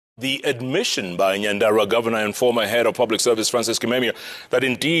The admission by Nyandarua Governor and former head of public service Francis Kimemia that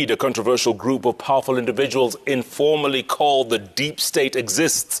indeed a controversial group of powerful individuals informally called the deep state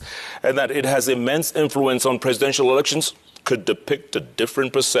exists and that it has immense influence on presidential elections could depict a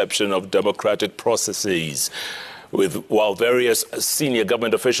different perception of democratic processes. While various senior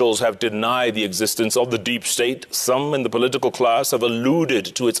government officials have denied the existence of the deep state, some in the political class have alluded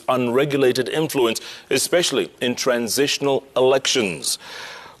to its unregulated influence, especially in transitional elections.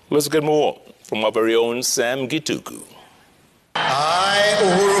 Let's get more from our very own Sam Gituku. I,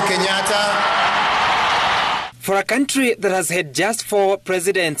 Uhuru Kenyatta. For a country that has had just 4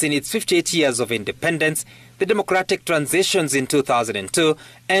 presidents in its 58 years of independence, the democratic transitions in 2002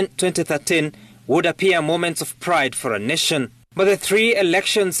 and 2013 would appear moments of pride for a nation. But the 3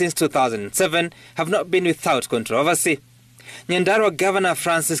 elections since 2007 have not been without controversy. Nyandarua Governor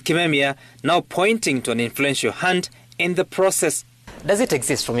Francis Kimemia now pointing to an influential hand in the process. Does it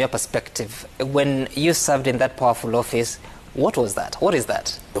exist from your perspective? When you served in that powerful office, what was that? What is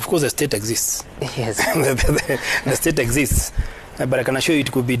that? Of course, the state exists. Yes. the state exists. But I can assure you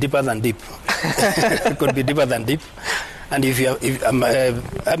it could be deeper than deep. It could be deeper than deep. And if you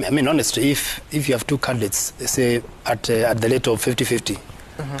have, honestly, if you have 2 candidates, say at the rate of 50-50,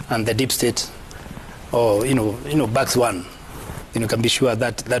 and the deep state, or backs one, then you can be sure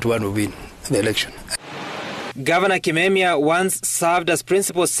that one will win the election. Governor Kimemia once served as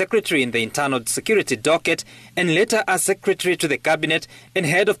Principal Secretary in the Internal Security Docket and later as Secretary to the Cabinet and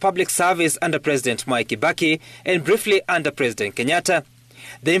Head of Public Service under President Mwai Kibaki and briefly under President Kenyatta.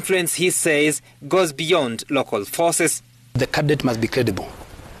 The influence, he says, goes beyond local forces. The candidate must be credible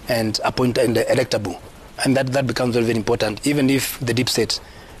and appointed and electable, and that becomes very, very important, even if the deep state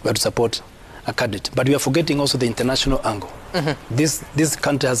were to support a candidate. But we are forgetting also the international angle. This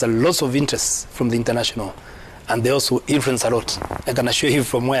country has a lot of interest from the international, and they also influence a lot. I can assure you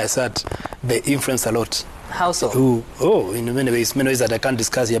from where I sat, they influence a lot. How so? In many ways that I can't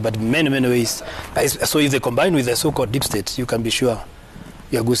discuss here, but many ways. So if they combine with the so-called deep state, you can be sure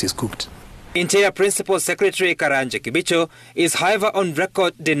your goose is cooked. Interior Principal Secretary Karanja Kibicho is however on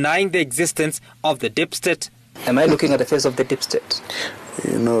record denying the existence of the deep state. Am I looking at the face of the deep state?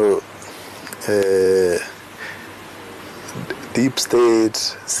 Deep state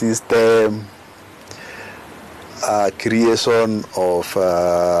system, creation of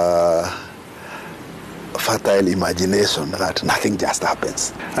fertile imagination that nothing just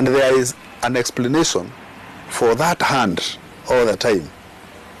happens. And there is an explanation for that hand all the time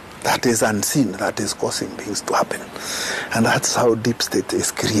that is unseen, that is causing things to happen. And that's how deep state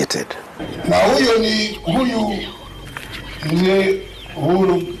is created. Na huyu ndiye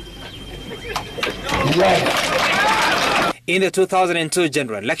Uhuru. In the 2002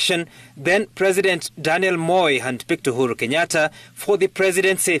 general election, then President Daniel Moi handpicked Uhuru Kenyatta for the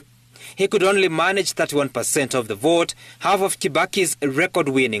presidency. He could only manage 31% of the vote, half of Kibaki's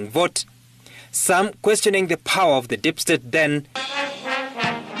record-winning vote. Some questioning the power of the deep state then.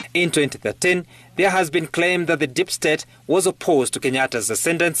 In 2013, there has been claim that the deep state was opposed to Kenyatta's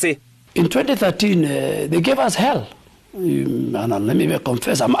ascendancy. In 2013, they gave us hell. And let me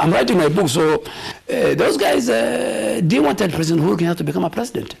confess, I'm writing my book, so those guys didn't want President Uhuru Kenyatta to become a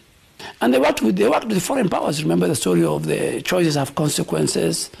president. And they worked with the foreign powers. Remember the story of the choices have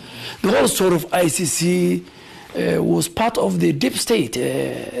consequences. The whole story of ICC was part of the deep state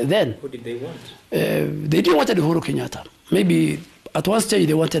then. What did they want? They didn't want Uhuru Kenyatta. Maybe at one stage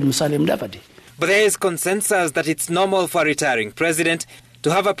they wanted Musalia Mudavadi. But there is consensus that it's normal for a retiring president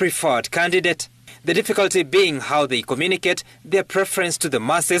to have a preferred candidate. The difficulty being how they communicate their preference to the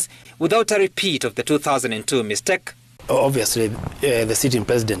masses without a repeat of the 2002 mistake. Obviously, the sitting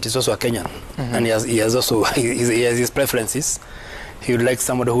president is also a Kenyan, and he has also his preferences. He would like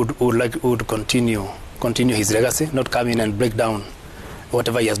somebody who would continue his legacy, not come in and break down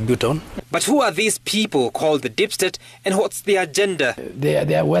whatever he has built on. But who are these people called the deep state, and what's their agenda?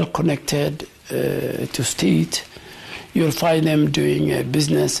 They are well connected to state. You'll find them doing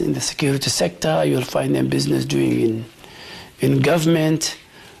business in the security sector. You'll find them business doing in government.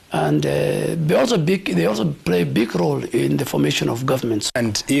 And they also play a big role in the formation of governments.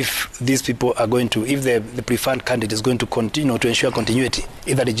 And if these people are going to, if the preferred candidate is going to continue to ensure continuity,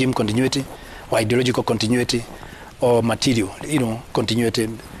 either regime continuity or ideological continuity or material, continuity,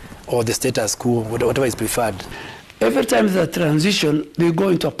 or the status quo, whatever is preferred. Every time there's a transition, they go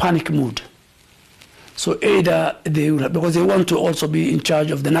into a panic mood. So either because they want to also be in charge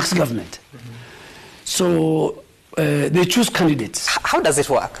of the next government. So they choose candidates. How does it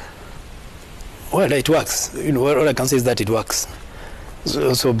work? Well, it works. All I can say is that it works.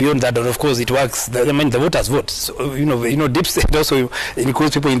 So beyond that, of course, it works. I mean, the voters vote. So, deep state also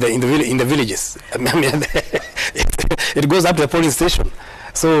includes people in the villages. I mean, it goes up to the polling station.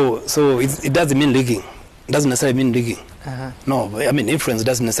 So it doesn't mean rigging. It doesn't necessarily mean rigging. No, I mean, influence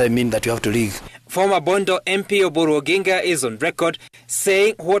doesn't necessarily mean that you have to rig. Former Bondo MP Oburu Oginga is on record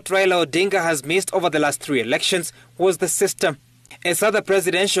saying what Raila Odinga has missed over the last 3 elections was the system, as other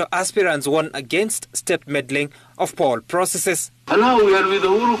presidential aspirants warn against state meddling of poll processes. And now we are with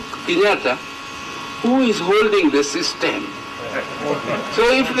Uhuru Kenyatta, who is holding the system.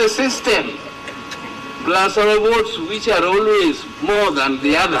 So if the system plus our votes, which are always more than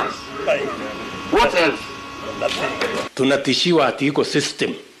the others, what else? Tunatishiwa ati iko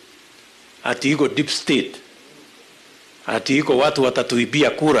system, ati iko deep state, ati iko watu watatuibia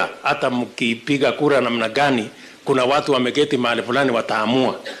kura, hata mkipiga kura namna gani, kuna watu wameketi mahali fulani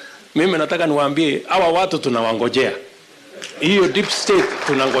wataamua. Mimi nataka niwaambie hawa watu tunawangojea. Hiyo deep state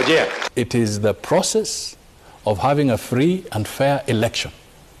tunangojea. It is the process of having a free and fair election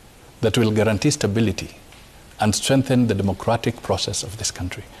that will guarantee stability and strengthen the democratic process of this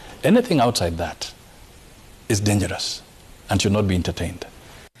country. Anything outside that is dangerous and should not be entertained.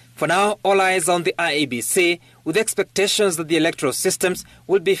 For now, all eyes on the IEBC, with expectations that the electoral systems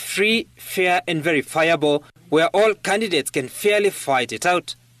will be free, fair and verifiable, where all candidates can fairly fight it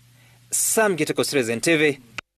out. Sam Giteko, Citizen TV.